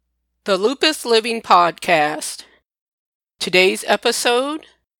The Lupus Living Podcast. Today's episode,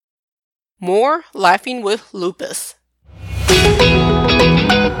 More Laughing with Lupus.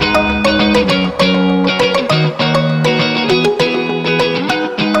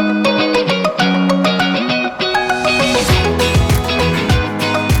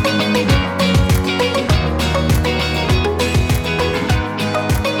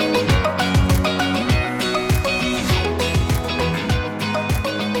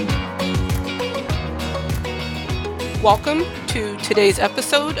 Welcome to today's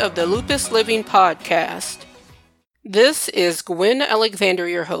episode of the Lupus Living Podcast. This is Gwen Alexander,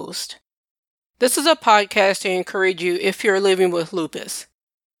 your host. This is a podcast to encourage you if you're living with lupus.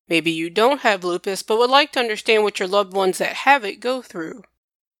 Maybe you don't have lupus, but would like to understand what your loved ones that have it go through.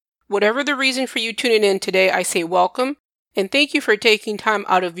 Whatever the reason for you tuning in today, I say welcome, and thank you for taking time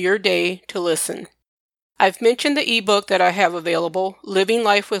out of your day to listen. I've mentioned the ebook that I have available, Living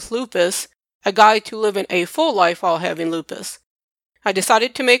Life with Lupus, a guide to living a full life while having lupus. I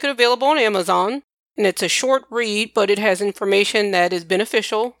decided to make it available on Amazon, and it's a short read, but it has information that is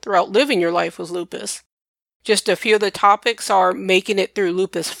beneficial throughout living your life with lupus. Just a few of the topics are making it through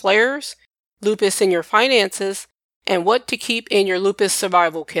lupus flares, lupus in your finances, and what to keep in your lupus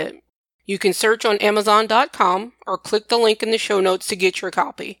survival kit. You can search on Amazon.com or click the link in the show notes to get your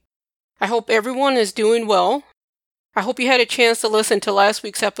copy. I hope everyone is doing well. I hope you had a chance to listen to last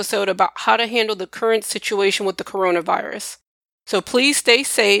week's episode about how to handle the current situation with the coronavirus. So please stay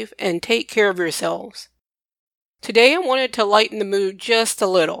safe and take care of yourselves. Today I wanted to lighten the mood just a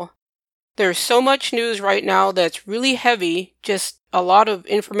little. There's so much news right now that's really heavy, just a lot of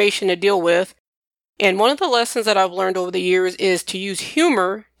information to deal with. And one of the lessons that I've learned over the years is to use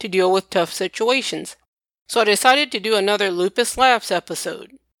humor to deal with tough situations. So I decided to do another Lupus Laughs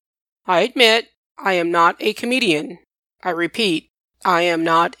episode. I admit, I am not a comedian. I repeat, I am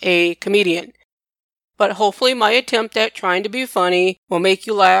not a comedian. But hopefully my attempt at trying to be funny will make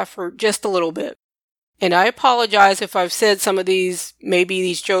you laugh for just a little bit. And I apologize if I've said some of these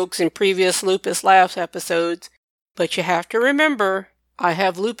jokes in previous Lupus Laughs episodes, but you have to remember, I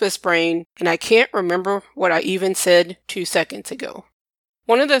have lupus brain, and I can't remember what I even said 2 seconds ago.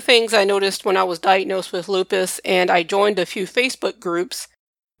 One of the things I noticed when I was diagnosed with lupus and I joined a few Facebook groups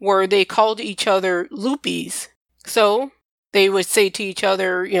where they called each other Lupies. So they would say to each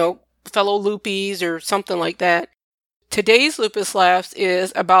other, fellow Lupies or something like that. Today's Lupus Laughs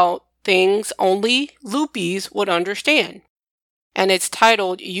is about things only Lupies would understand. And it's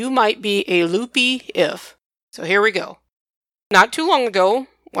titled, You Might Be a Lupie If. So here we go. Not too long ago,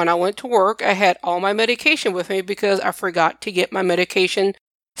 when I went to work, I had all my medication with me because I forgot to get my medication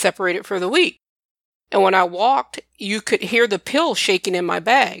separated for the week. And when I walked, you could hear the pills shaking in my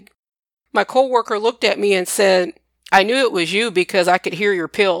bag. My coworker looked at me and said, I knew it was you because I could hear your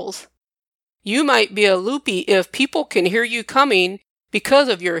pills. You might be a loopy if people can hear you coming because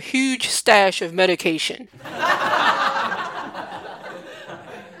of your huge stash of medication.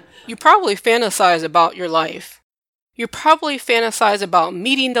 You probably fantasize about your life. You probably fantasize about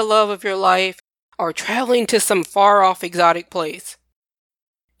meeting the love of your life or traveling to some far-off exotic place.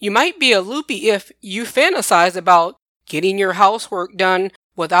 You might be a loopy if you fantasize about getting your housework done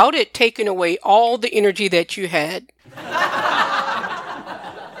without it taking away all the energy that you had.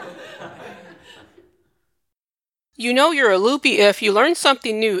 You know you're a loopy if you learn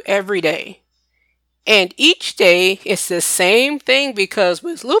something new every day. And each day it's the same thing because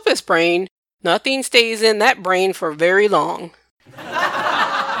with lupus brain, nothing stays in that brain for very long.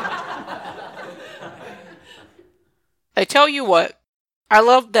 I tell you what, I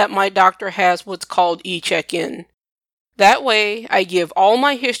love that my doctor has what's called e-check-in. That way, I give all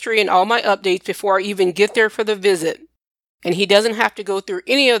my history and all my updates before I even get there for the visit. And he doesn't have to go through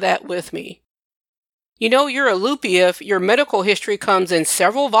any of that with me. You know you're a loopy if your medical history comes in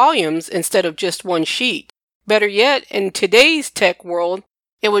several volumes instead of just one sheet. Better yet, in today's tech world,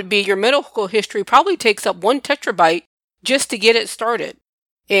 it would be your medical history probably takes up 1 terabyte just to get it started.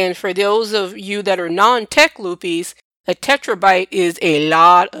 And for those of you that are non-tech loopies, a terabyte is a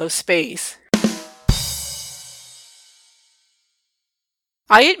lot of space.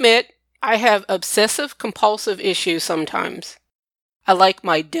 I admit I have obsessive compulsive issues sometimes. I like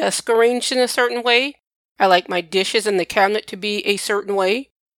my desk arranged in a certain way. I like my dishes in the cabinet to be a certain way.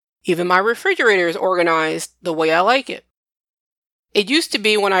 Even my refrigerator is organized the way I like it. It used to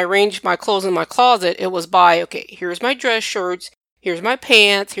be when I arranged my clothes in my closet, it was by, here's my dress shirts, here's my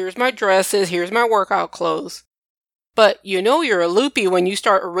pants, here's my dresses, here's my workout clothes. But you know you're a loopy when you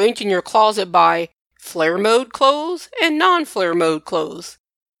start arranging your closet by flare mode clothes and non-flare mode clothes.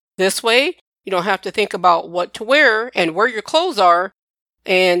 This way, you don't have to think about what to wear and where your clothes are,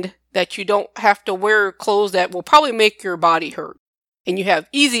 and that you don't have to wear clothes that will probably make your body hurt, and you have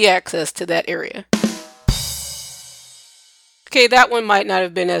easy access to that area. Okay, that one might not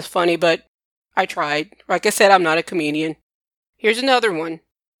have been as funny, but I tried. Like I said, I'm not a comedian. Here's another one.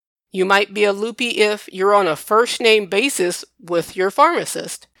 You might be a loopy if you're on a first-name basis with your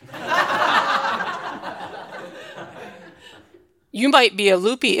pharmacist. You might be a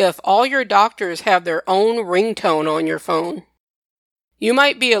loopy if all your doctors have their own ringtone on your phone. You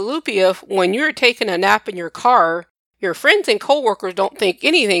might be a loopy if, when you're taking a nap in your car, your friends and coworkers don't think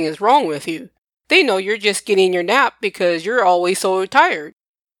anything is wrong with you. They know you're just getting your nap because you're always so tired.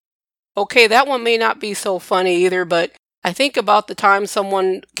 Okay, that one may not be so funny either, but I think about the time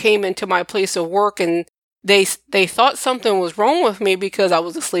someone came into my place of work and they thought something was wrong with me because I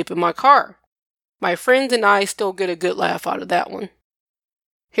was asleep in my car. My friends and I still get a good laugh out of that one.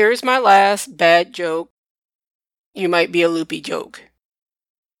 Here's my last bad joke. You might be a loopy joke.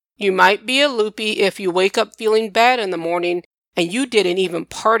 You might be a loopy if you wake up feeling bad in the morning and you didn't even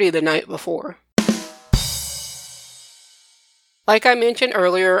party the night before. Like I mentioned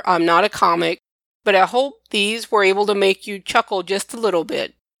earlier, I'm not a comic, but I hope these were able to make you chuckle just a little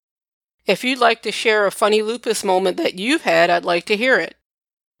bit. If you'd like to share a funny lupus moment that you've had, I'd like to hear it.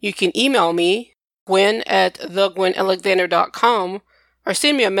 You can email me, Gwen@thegwenalexander.com, or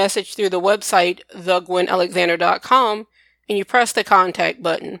send me a message through the website, thegwenalexander.com, and you press the contact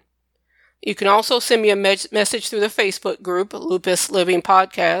button. You can also send me a message through the Facebook group, Lupus Living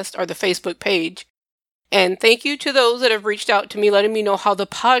Podcast, or the Facebook page. And thank you to those that have reached out to me, letting me know how the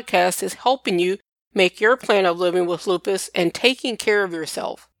podcast is helping you make your plan of living with lupus and taking care of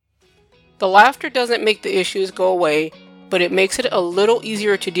yourself. The laughter doesn't make the issues go away, but it makes it a little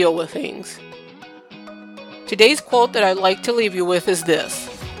easier to deal with things. Today's quote that I'd like to leave you with is this,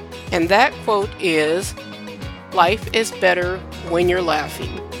 and that quote is, "Life is better when you're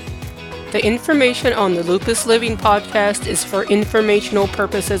laughing." The information on the Lupus Living Podcast is for informational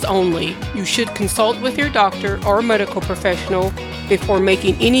purposes only. You should consult with your doctor or medical professional before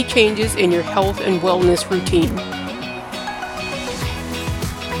making any changes in your health and wellness routine.